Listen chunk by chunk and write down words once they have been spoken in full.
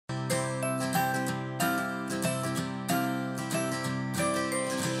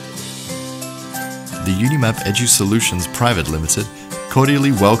the UNIMAP Edu Solutions Private Limited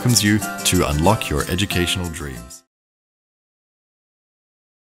cordially welcomes you to unlock your educational dreams.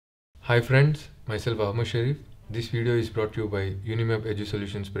 Hi friends, myself Ahmad Sharif. This video is brought to you by UNIMAP Edu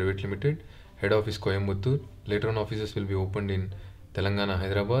Solutions Private Limited, head office Coimbatore. Later on offices will be opened in Telangana,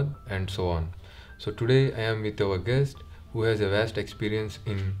 Hyderabad and so on. So today I am with our guest who has a vast experience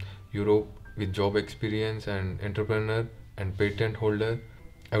in Europe with job experience and entrepreneur and patent holder.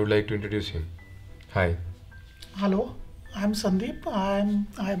 I would like to introduce him. Hi. Hello, I'm Sundeep.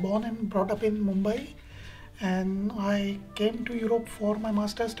 I born and brought up in Mumbai, and I came to Europe for my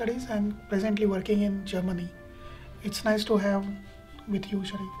master's studies and presently working in Germany. It's nice to have with you,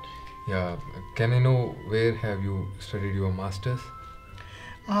 Sharif. Yeah, can I know where have you studied your masters?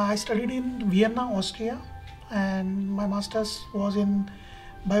 I studied in Vienna, Austria, and my master's was in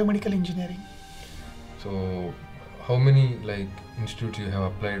biomedical engineering. So how many institutes you have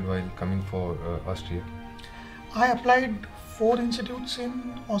applied while coming for Austria? I applied 4 institutes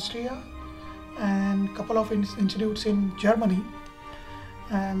in Austria and couple of institutes in Germany.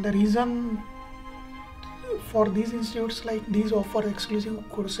 And the reason for these institutes, these offer exclusive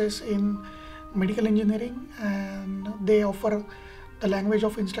courses in medical engineering, and they offer the language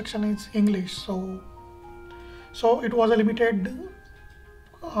of instruction is English. So it was a limited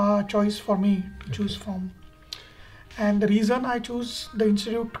choice for me to choose from. And the reason I choose the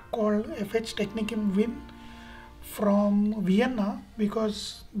institute called FH Technik in Wien from Vienna,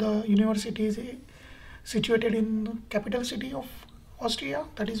 because the university is situated in capital city of Austria,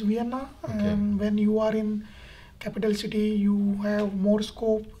 that is Vienna. Okay. And when you are in capital city, you have more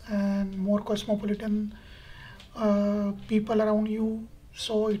scope and more cosmopolitan people around you.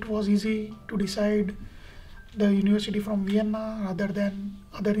 So it was easy to decide the university from Vienna rather than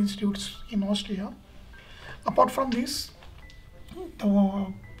other institutes in Austria. Apart from this,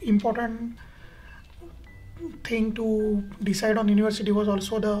 the important thing to decide on university was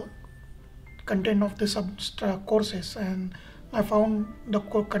also the content of the courses, and I found the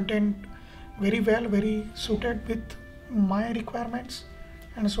content very well, very suited with my requirements,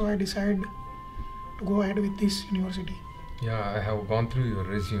 and so I decided to go ahead with this university. Yeah, I have gone through your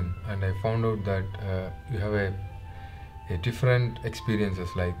resume and I found out that you have a different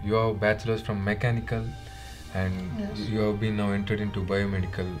experiences, like you have bachelor's from mechanical and yes, you have been now entered into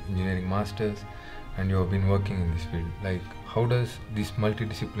biomedical engineering masters and you have been working in this field. Like, how does this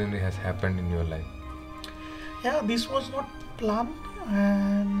multidisciplinary has happened in your life? Yeah, this was not planned,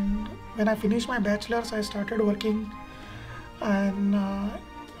 and when I finished my bachelor's, I started working, and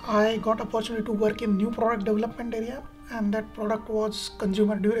I got opportunity to work in new product development area, and that product was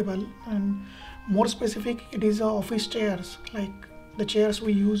consumer durable, and more specific, it is office chairs, like the chairs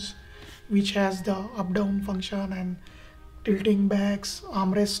we use, which has the up-down function and tilting backs,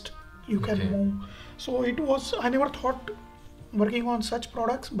 armrest, you can move. So it was, I never thought working on such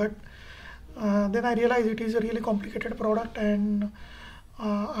products, but then I realized it is a really complicated product, and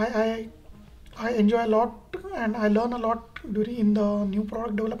I enjoy a lot and I learn a lot in the new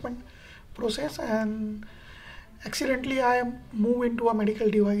product development process, and accidentally I move into a medical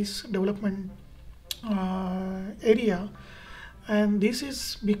device development area, and this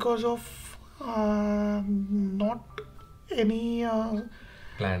is because of not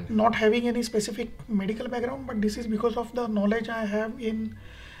having any specific medical background, but this is because of the knowledge I have in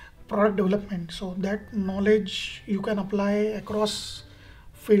product development. So that knowledge you can apply across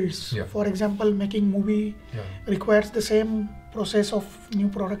fields. Yeah. For example, making movie requires the same process of new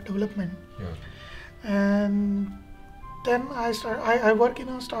product development. Yeah. And then I work in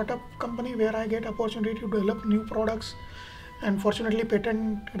a startup company where I get opportunity to develop new products, and fortunately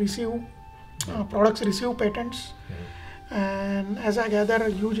products receive patents. And as I gather a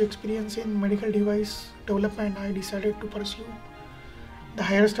huge experience in medical device development, I decided to pursue the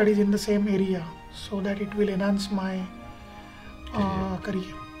higher studies in the same area so that it will enhance my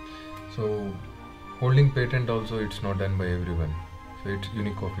career. So holding patent also, it's not done by everyone. So it's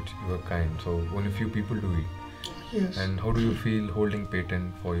unique of your kind. So only few people do it. Yes. And how do you feel holding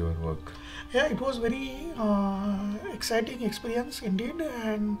patent for your work? Yeah, it was very exciting experience indeed.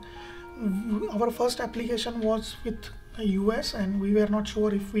 And our first application was with US, and we were not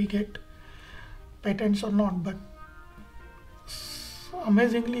sure if we get patents or not, but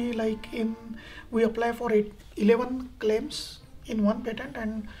amazingly, we apply for 11 claims in one patent,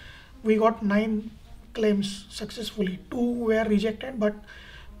 and we got 9 claims successfully. 2 were rejected, but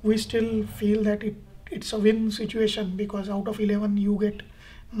we still feel that it's a win situation, because out of 11 you get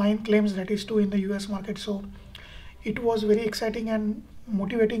 9 claims, that is 2 in the US market. So it was very exciting and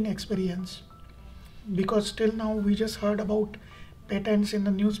motivating experience, because till now we just heard about patents in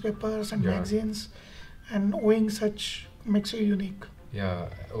the newspapers and magazines, and owing such makes you unique. Yeah,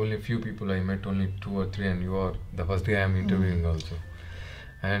 only few people I met, only 2 or 3, and you are the first guy I'm interviewing also.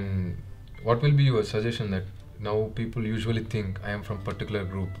 And what will be your suggestion that now people usually think I am from particular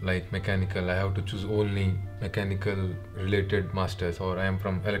group like mechanical, I have to choose only mechanical related masters, or I am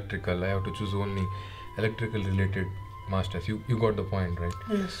from electrical, I have to choose only electrical related masters. You got the point, right?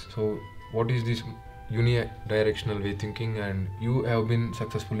 Yes. So what is this unidirectional way thinking, and you have been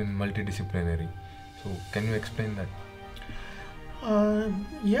successful in multidisciplinary, so can you explain that?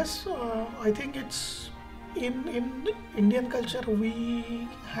 Yes, I think it's in Indian culture we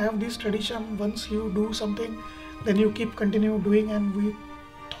have this tradition, once you do something then you continue doing, and we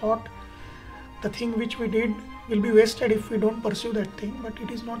thought the thing which we did will be wasted if we don't pursue that thing, but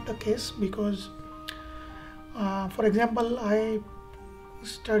it is not the case, because for example, I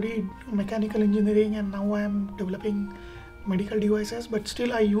studied mechanical engineering and now I am developing medical devices, but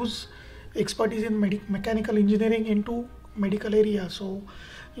still I use expertise in mechanical engineering into medical area. So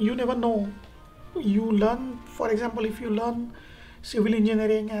you never know, you learn, for example, if you learn civil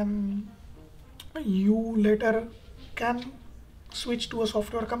engineering and you later can switch to a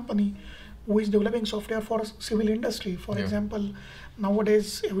software company who is developing software for civil industry. For example,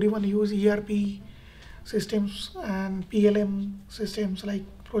 nowadays everyone use ERP systems and PLM systems like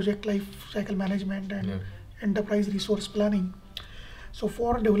project life cycle management and enterprise resource planning. So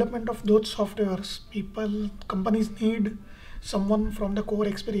for development of those softwares, companies need someone from the core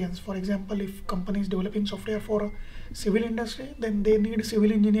experience. For example, if company is developing software for civil industry, then they need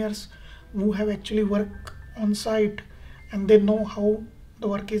civil engineers who have actually worked on site and they know how the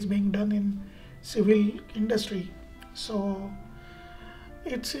work is being done in civil industry. So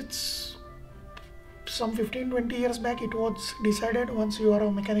it's some 15-20 years back it was decided once you are a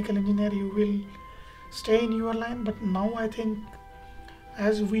mechanical engineer you will stay in your line, but now I think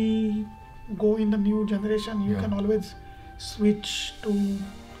as we go in the new generation you can always switch to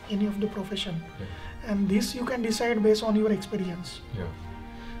any of the profession, and this you can decide based on your experience.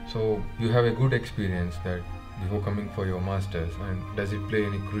 So you have a good experience that before coming for your masters, and does it play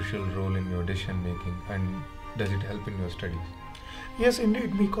any crucial role in your decision making, and does it help in your studies? Yes,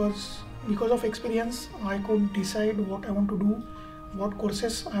 indeed, because of experience I could decide what I want to do, what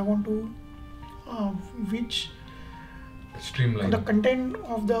courses I want to which streamline the content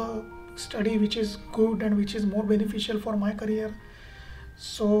of the study which is good and which is more beneficial for my career.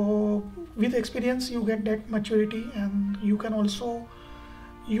 So with experience you get that maturity, and you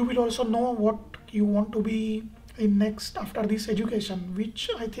will also know what you want to be in next after this education, which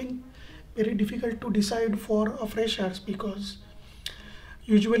I think very difficult to decide for a freshers, because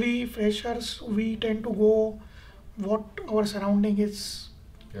usually freshers we tend to go what our surrounding is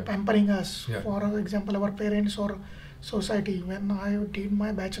pampering us. For example, our parents or society. When I did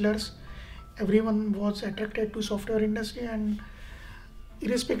my bachelor's, everyone was attracted to software industry, and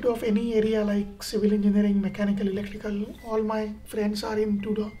irrespective of any area like civil engineering, mechanical, electrical, all my friends are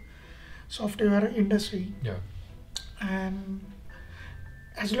into the software industry. And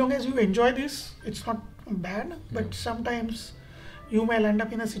as long as you enjoy this, it's not bad, but sometimes you may end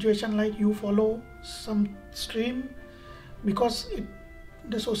up in a situation like you follow some stream because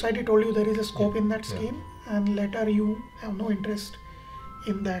the society told you there is a scope in that scheme, and later you have no interest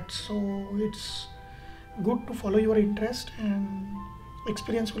in that. So it's good to follow your interest, and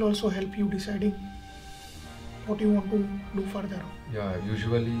experience will also help you deciding what you want to do further.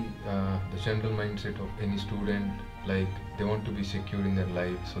 Usually the general mindset of any student, like they want to be secure in their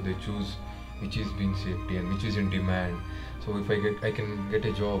life, so they choose which is being safety and which is in demand. So if I can get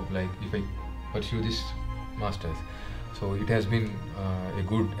a job, like if I pursue this masters, so it has been a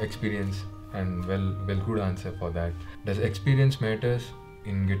good experience and well good answer for that. Does experience matters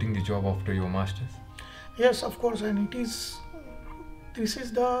in getting the job after your masters? Yes, of course, and this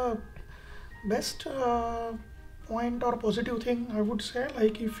is the best point or positive thing I would say.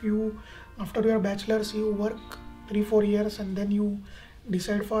 Like if you after your bachelor's you work 3-4 years and then you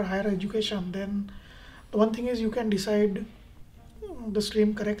decide for higher education, then the one thing is you can decide the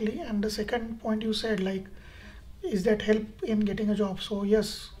stream correctly, and the second point you said, like, is that help in getting a job? So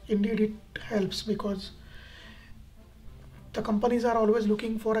yes, indeed it helps, because the companies are always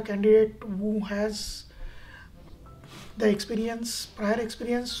looking for a candidate who has the experience, prior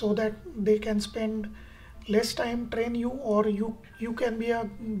experience, so that they can spend less time train you, or you can be a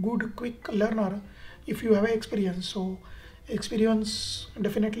good quick learner if you have experience. So experience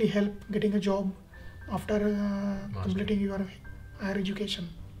definitely help getting a job after completing your higher education.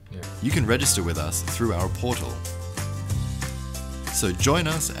 You can register with us through our portal. So join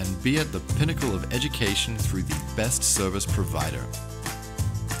us and be at the pinnacle of education through the best service provider.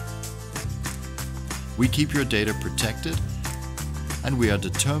 We keep your data protected, and we are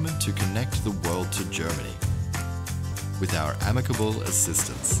determined to connect the world to Germany with our amicable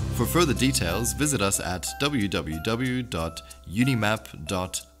assistance. For further details, visit us at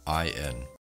www.unimap.in.